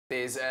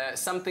There's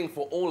something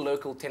for all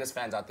local tennis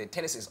fans out there.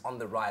 Tennis is on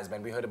the rise,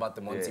 man. We heard about the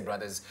Monty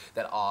brothers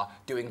that are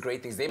doing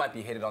great things. They might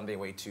be headed on their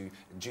way to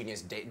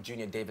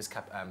Junior Davis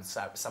Cup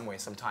somewhere,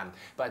 sometime.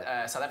 But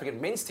South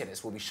African men's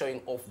tennis will be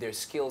showing off their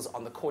skills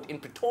on the court in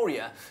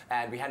Pretoria.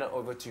 And we hand it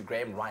over to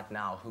Graham right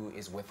now, who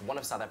is with one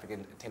of South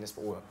African tennis,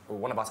 or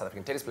one of our South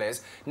African tennis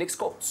players, Nik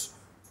Scholtz.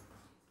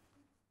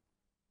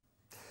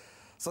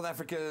 South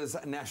Africa's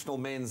national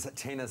men's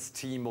tennis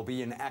team will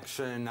be in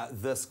action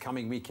this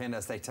coming weekend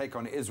as they take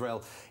on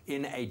Israel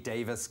in a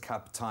Davis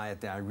Cup tie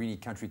at the Irene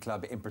Country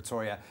Club in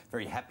Pretoria.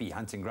 Very happy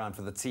hunting ground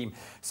for the team.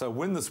 So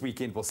win this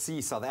weekend will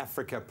see South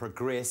Africa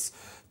progress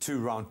to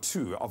round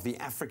 2 of the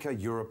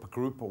Africa-Europe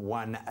Group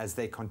 1 as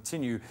they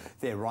continue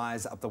their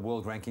rise up the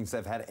world rankings.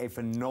 They've had a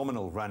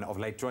phenomenal run of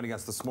late. Joining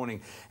us this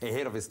morning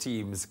ahead of his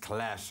team's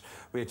clash,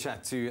 we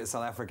chat to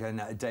South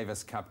African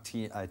Davis Cup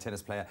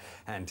tennis player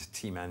and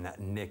teamman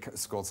Nik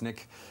Scholtz.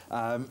 Nik,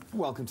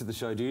 welcome to the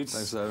show, dudes.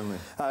 Thanks for having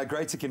me.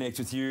 Great to connect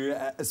with you,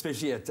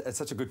 especially at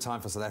such a good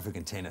time for South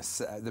African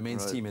tennis. The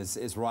men's team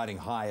is riding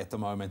high at the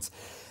moment.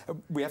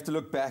 We have to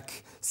look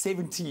back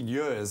 17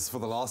 years for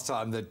the last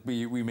time that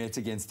we met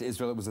against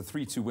Israel. It was a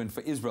 3-2 win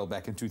for Israel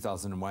back in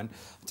 2001.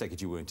 I take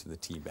it you weren't in the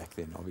team back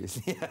then,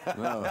 obviously.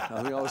 No,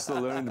 I think I was still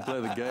learning to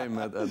play the game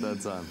at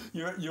that time.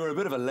 You're a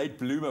bit of a late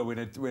bloomer when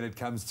it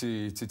comes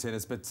to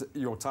tennis, but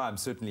your time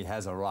certainly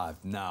has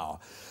arrived now.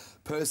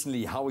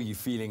 Personally, how are you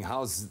feeling?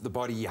 How's the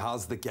body?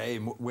 How's the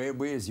game?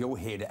 Where is your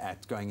head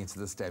at going into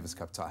this Davis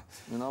Cup tie?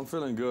 You know, I'm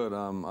feeling good.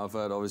 I've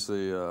had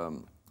obviously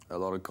a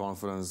lot of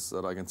confidence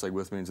that I can take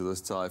with me into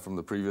this tie from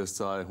the previous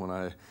tie when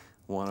I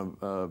won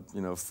a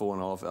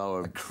 4.5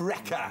 hour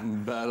cracker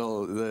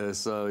battle there.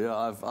 So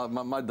yeah,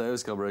 my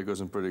Davis Cup record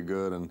is pretty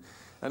good,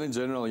 and in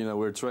general, you know,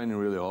 we're training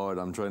really hard.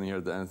 I'm training here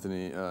at the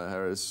Anthony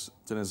Harris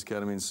Tennis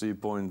Academy in Sea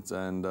Point,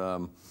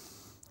 and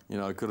you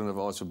know, I couldn't have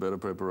asked for better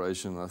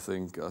preparation. I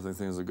think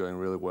things are going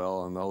really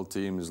well, and the whole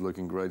team is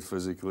looking great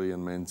physically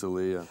and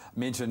mentally.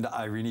 Mentioned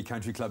Irene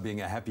Country Club being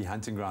a happy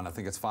hunting ground. I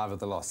think it's 5 of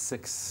the last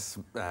 6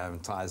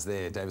 ties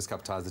there, Davis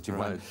Cup ties that you've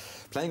won.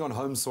 Playing on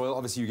home soil,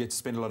 obviously you get to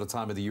spend a lot of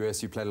time in the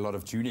US. You played a lot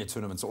of junior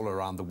tournaments all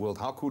around the world.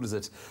 How cool is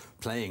it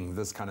playing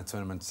this kind of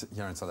tournament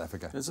here in South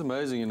Africa? It's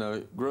amazing, you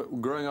know.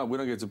 Growing up, we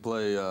don't get to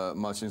play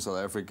much in South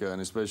Africa,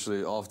 and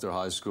especially after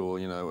high school,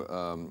 you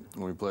know,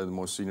 when we play the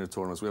more senior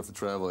tournaments, we have to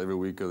travel every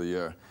week of the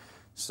year.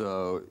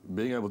 So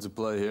being able to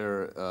play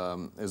here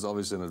is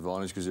obviously an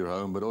advantage because you're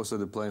home, but also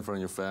to play in front of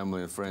your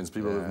family and friends,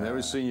 people who've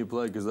never seen you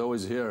play, because they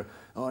always hear,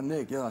 "Oh,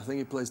 Nik, yeah, I think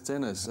he plays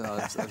tennis.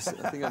 I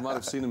think I might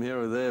have seen him here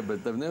or there,"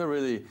 but they've never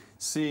really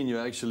seen you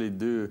actually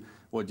do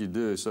what you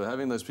do. So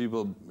having those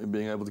people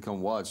being able to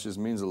come watch just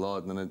means a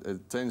lot, and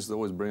it tends to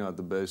always bring out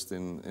the best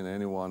in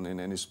anyone, in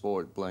any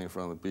sport, playing in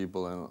front of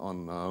people and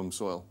on home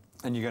soil.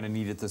 And you're going to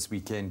need it this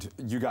weekend.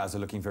 You guys are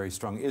looking very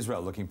strong.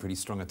 Israel looking pretty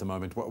strong at the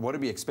moment. What are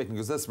we expecting?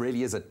 Because this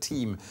really is a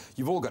team.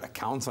 You've all got to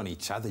count on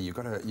each other. You've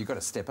got to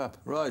step up.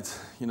 Right.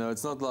 You know,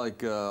 it's not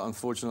like,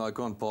 unfortunately, I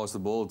can't pass the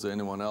ball to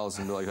anyone else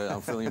and be like, "Hey,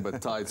 I'm feeling a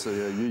bit tight, so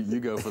yeah, you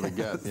go for the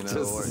gap." You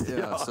know,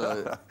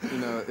 So you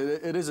know,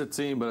 it is a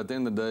team, but at the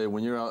end of the day,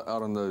 when you're out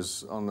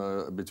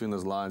on between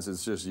those lines,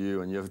 it's just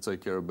you, and you have to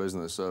take care of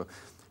business. So,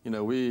 you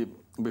know,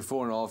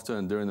 before and after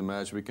and during the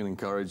match, we can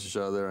encourage each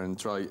other and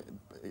try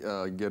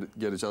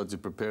get each other to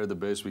prepare the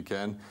best we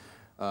can.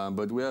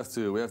 But we have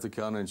to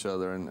count on each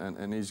other,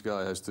 and each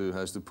guy has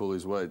to pull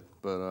his weight.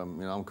 But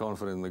you know, I'm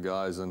confident in the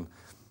guys, and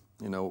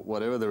you know,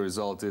 whatever the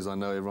result is, I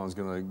know everyone's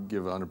going to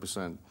give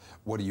 100%.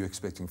 What are you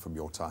expecting from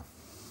your tie?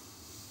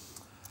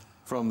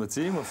 From the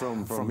team or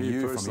from me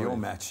you, personally? from your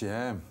match,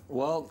 yeah.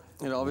 Well,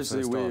 you know,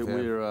 obviously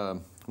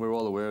we're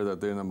all aware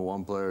that their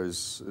 #1 player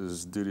is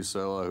Dudi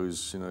Sela,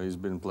 who's, you know, he's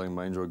been playing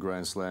major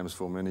Grand Slams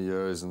for many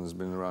years and has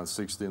been around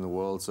 60 in the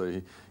world.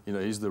 So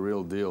he's the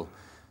real deal.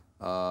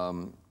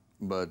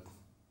 But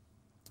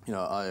you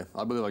know,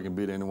 I believe I can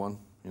beat anyone.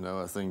 You know,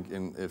 I think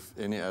if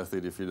any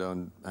athlete, if you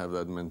don't have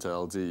that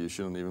mentality, you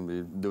shouldn't even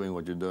be doing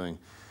what you're doing.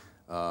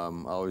 I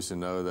obviously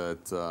know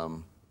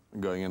that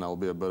going in, I'll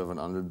be a bit of an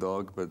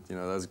underdog, but you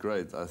know, that's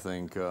great. I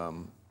think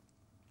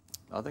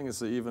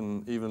it's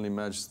an evenly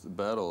matched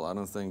battle. I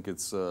don't think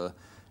it's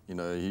you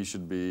know, he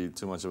should be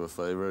too much of a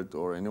favorite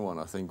or anyone.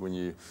 I think when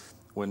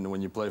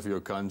you play for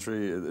your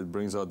country, it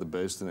brings out the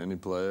best in any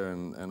player,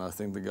 and I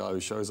think the guy who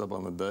shows up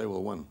on the day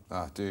will win.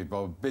 Ah, dude,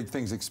 well, big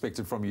things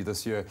expected from you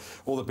this year.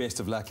 All the best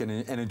of luck, and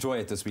enjoy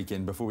it this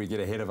weekend before we get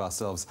ahead of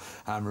ourselves.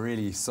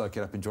 Really soak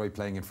it up, enjoy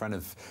playing in front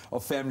of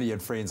family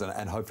and friends,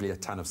 and hopefully a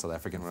ton of South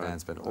African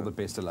fans. But all the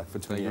best of luck for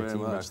 2018. Thank you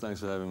very much. Thanks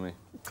for having me.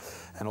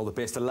 And all the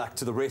best of luck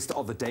to the rest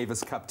of the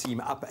Davis Cup team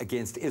up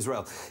against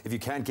Israel. If you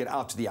can get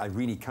out to the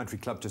Irene Country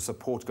Club to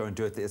support, go and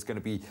do it. There's going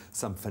to be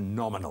some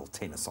phenomenal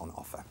tennis on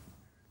offer.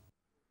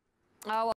 Oh,